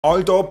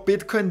Although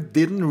Bitcoin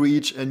didn't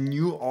reach a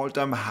new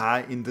all-time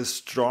high in the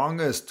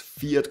strongest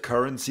fiat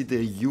currency,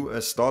 the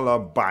US dollar,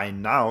 by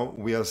now,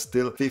 we are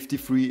still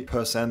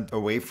 53%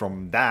 away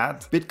from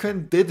that.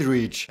 Bitcoin did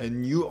reach a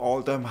new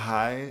all-time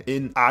high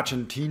in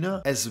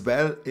Argentina as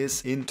well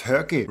as in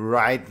Turkey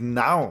right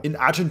now. In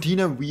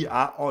Argentina, we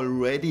are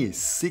already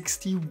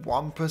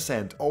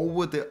 61%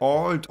 over the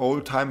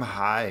all-time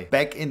high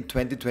back in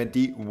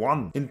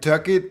 2021. In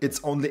Turkey, it's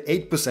only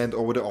 8%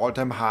 over the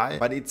all-time high,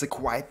 but it's a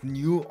quite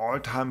new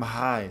all-time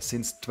high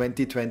since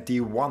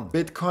 2021.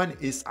 Bitcoin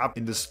is up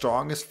in the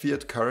strongest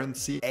fiat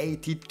currency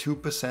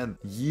 82%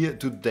 year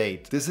to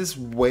date. This is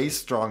way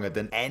stronger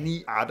than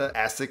any other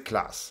asset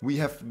class. We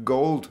have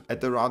gold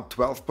at around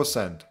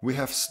 12%. We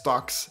have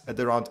stocks at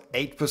around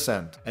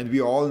 8%. And we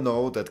all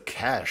know that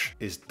cash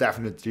is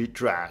definitely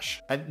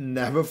trash. And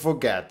never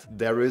forget,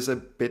 there is a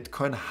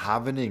Bitcoin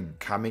halvening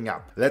coming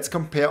up. Let's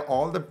compare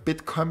all the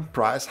Bitcoin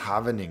price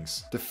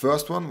halvenings. The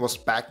first one was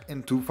back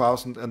in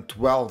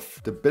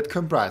 2012. The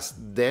Bitcoin price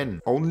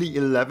then, only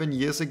 11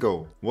 years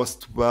ago, was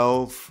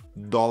 $12.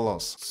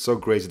 So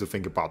crazy to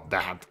think about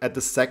that. At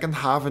the second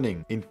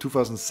halvening in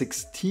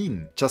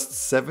 2016, just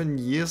 7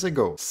 years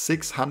ago,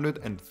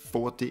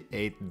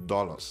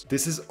 $648.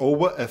 This is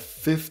over a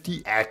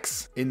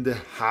 50x in the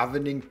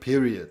halvening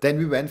period. Then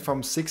we went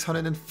from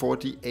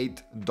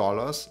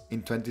 $648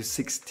 in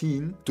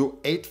 2016 to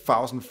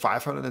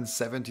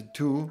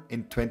 $8,572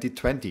 in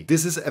 2020.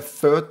 This is a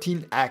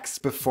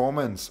 13x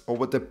performance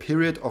over the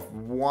period of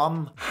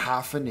one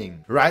halvening.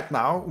 Right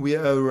now we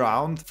are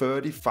around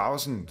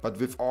 30,000, but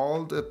with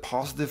all the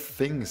positive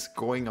things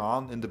going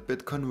on in the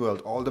Bitcoin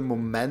world, all the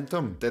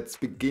momentum that's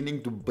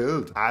beginning to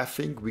build, I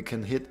think we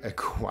can hit a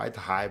quite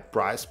high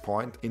price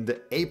point in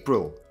the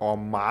April or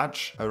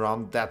March,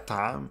 around that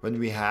time when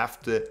we have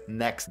the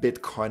next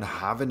Bitcoin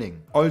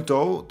halvening.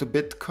 Although the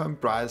Bitcoin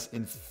price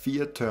in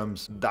fiat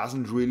terms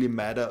doesn't really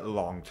matter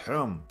long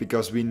term,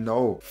 because we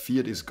know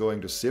fiat is going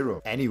to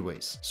zero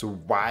anyways. So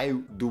why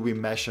do we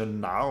measure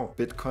now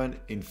Bitcoin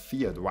in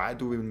fiat? Why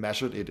do we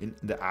measure it in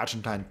the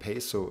Argentine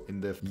peso, in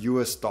the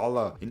US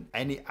dollar, in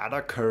any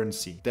other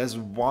currency? There's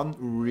one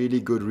really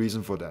good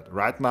reason for that.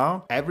 Right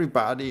now,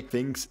 everybody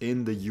thinks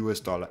in the US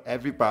dollar.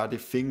 Everybody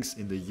thinks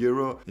in the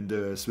euro, in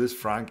the Swiss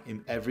franc,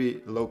 in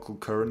every local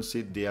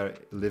currency they are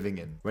living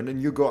in. When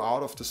you go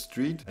out of the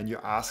street and you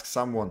ask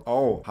someone,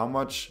 oh, how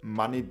much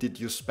money did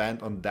you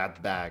spend on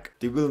that bag?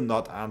 They will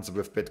not answer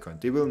with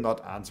Bitcoin. They will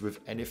not answer with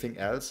anything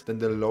else than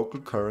the local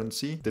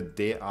currency that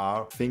they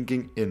are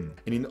thinking in.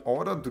 And in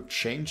order to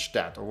change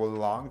that over a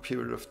long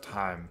period of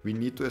time, we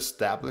need to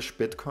establish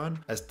Bitcoin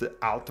as the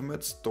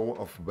ultimate store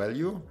of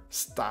value,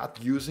 start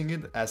using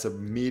it as a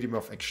medium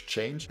of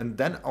exchange, and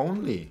then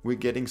only we're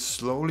getting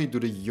slowly to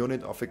the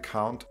unit of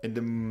account in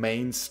the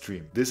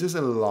mainstream. This is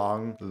a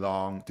long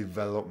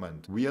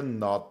development. We are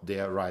not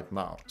there right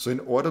now. So in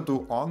order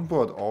to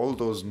onboard all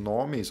those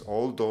normies,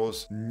 all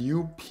those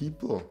new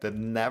people that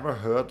never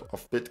heard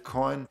of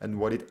Bitcoin and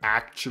what it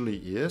actually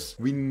is,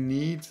 we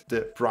need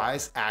the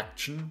price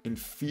action in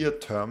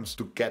fiat terms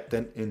to get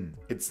them in.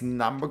 It's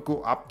number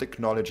go up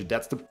technology.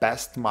 That's the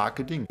best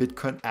marketing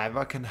Bitcoin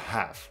ever can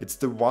have. It's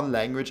the one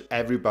language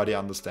everybody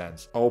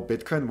understands. Oh,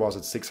 Bitcoin was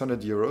at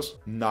 600 euros.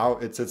 Now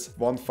it's at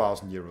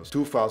 1,000 euros,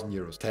 2,000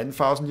 euros,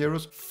 10,000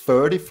 euros,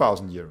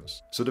 30,000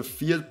 euros. So the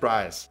fiat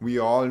price, we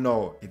all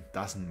know it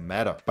doesn't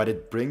matter, but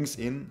it brings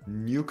in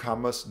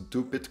newcomers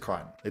to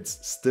Bitcoin.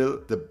 It's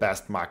still the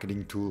best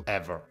marketing tool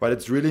ever. But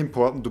it's really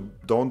important to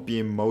don't be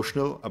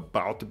emotional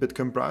about the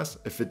Bitcoin price.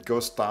 If it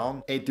goes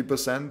down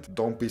 80%,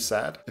 don't be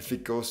sad. If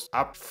it goes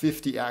up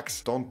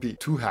 50x, don't be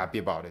too happy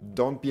about it.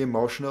 Don't be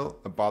emotional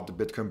about the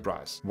Bitcoin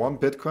price. One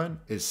Bitcoin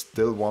is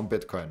still one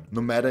Bitcoin.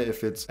 No matter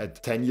if it's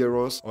at 10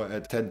 euros or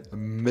at 10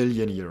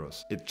 million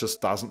euros. It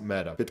just doesn't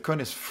matter.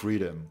 Bitcoin is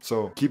freedom.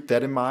 So keep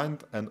that in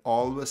mind and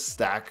always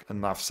stack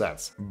enough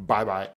sats. Bye bye.